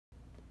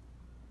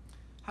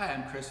Hi,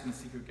 I'm Chris from the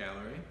Secret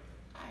Gallery,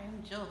 Hi,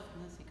 I'm Jill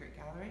from the Secret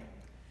Gallery.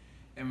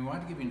 and we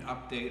wanted to give you an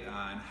update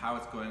on how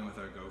it's going with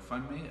our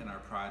GoFundMe and our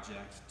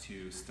project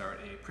to start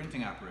a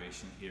printing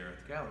operation here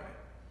at the gallery.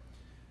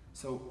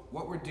 So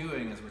what we're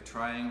doing is we're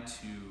trying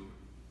to,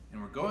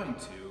 and we're going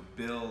to,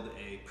 build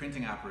a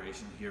printing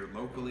operation here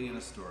locally in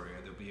Astoria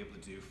that'll be able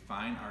to do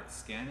fine art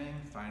scanning,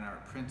 fine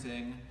art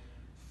printing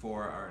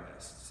for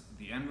artists.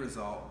 The end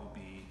result will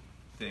be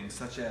things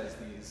such as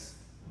these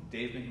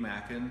Dave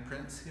McMacken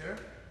prints here,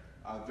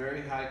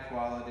 very high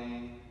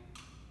quality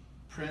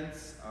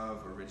prints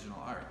of original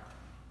art.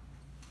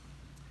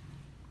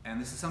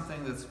 And this is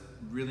something that's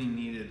really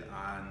needed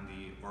on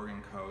the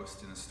Oregon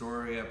coast in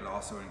Astoria, but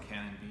also in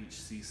Cannon Beach,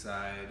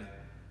 Seaside,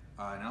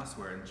 and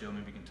elsewhere. And Jill,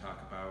 maybe you can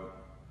talk about,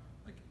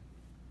 like,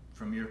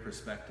 from your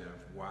perspective,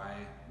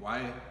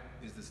 why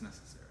is this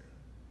necessary?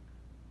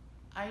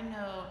 I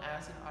know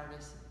as an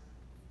artist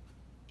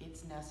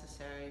it's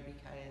necessary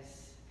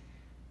because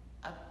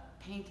a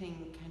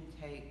painting can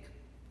take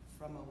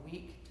from a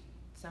week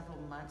to several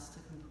months to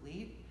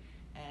complete,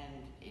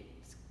 and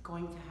it's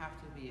going to have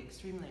to be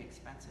extremely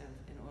expensive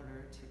in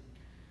order to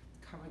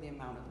cover the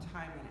amount of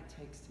time that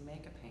it takes to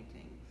make a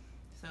painting.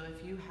 So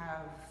if you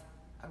have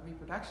a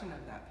reproduction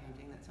of that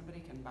painting that somebody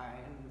can buy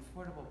at an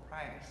affordable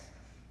price,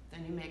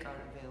 then you make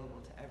art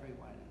available to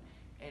everyone,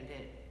 and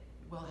it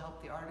will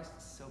help the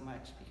artists so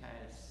much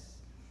because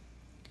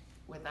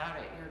without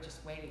it you're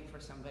just waiting for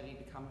somebody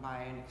to come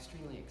buy an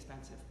extremely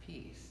expensive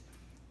piece.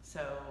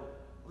 So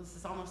this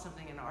is almost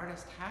something an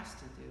artist has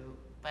to do,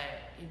 but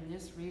in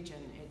this region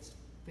it's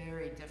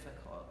very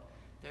difficult.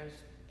 There's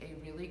a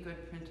really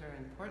good printer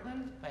in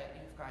Portland, but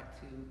you've got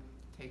to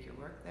take your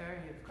work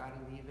there, you've got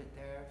to leave it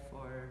there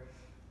for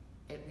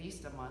at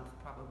least a month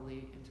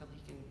probably until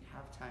he can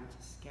have time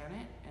to scan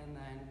it, and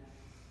then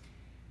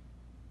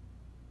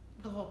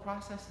the whole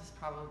process is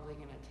probably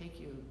going to take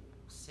you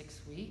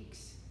 6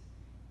 weeks,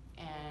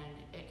 and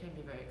it can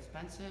be very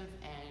expensive,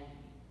 and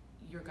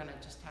you're going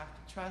to just have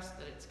to trust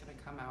that it's going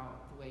to come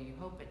out the way you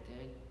hope it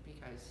did,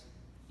 because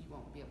you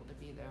won't be able to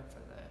be there for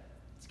the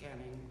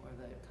scanning or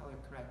the color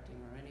correcting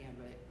or any of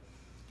it.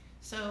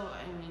 So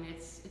I mean,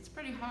 it's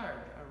pretty hard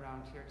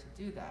around here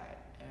to do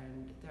that,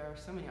 and there are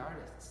so many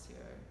artists here.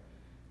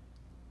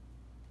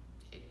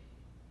 It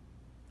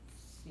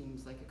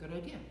seems like a good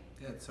idea.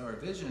 Yeah, so our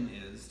vision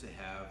is to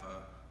have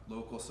a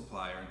local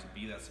supplier and to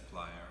be that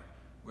supplier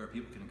where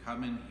people can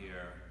come in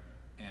here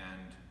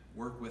and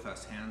work with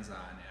us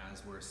hands-on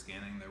as we're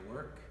scanning their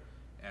work,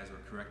 as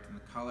we're correcting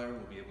the color.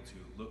 We'll be able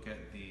to look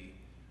at the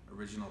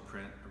original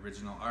print,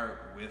 original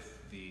art with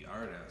the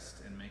artist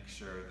and make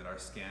sure that our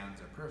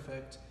scans are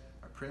perfect,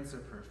 our prints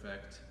are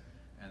perfect,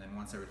 and then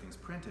once everything's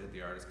printed,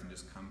 the artist can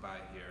just come by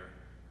here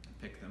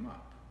and pick them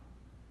up.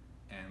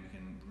 And we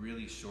can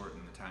really shorten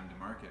the time to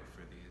market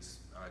for these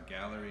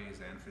galleries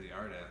and for the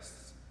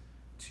artists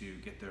to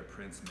get their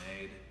prints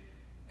made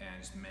and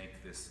just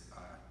make this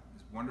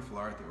wonderful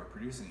art that we're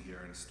producing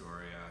here in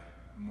Astoria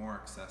more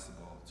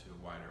accessible to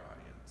a wider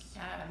audience.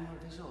 Yeah, and more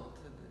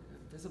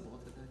visible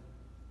to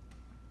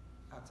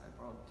the outside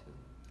world too.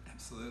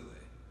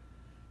 Absolutely.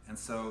 And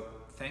so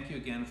thank you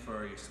again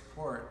for your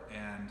support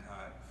and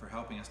for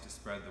helping us to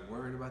spread the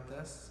word about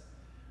this.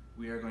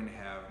 We are going to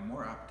have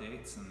more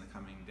updates in the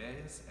coming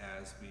days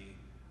as we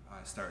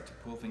start to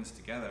pull things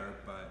together,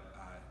 but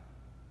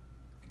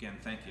again,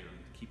 thank you.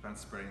 Keep on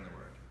spreading the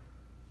word.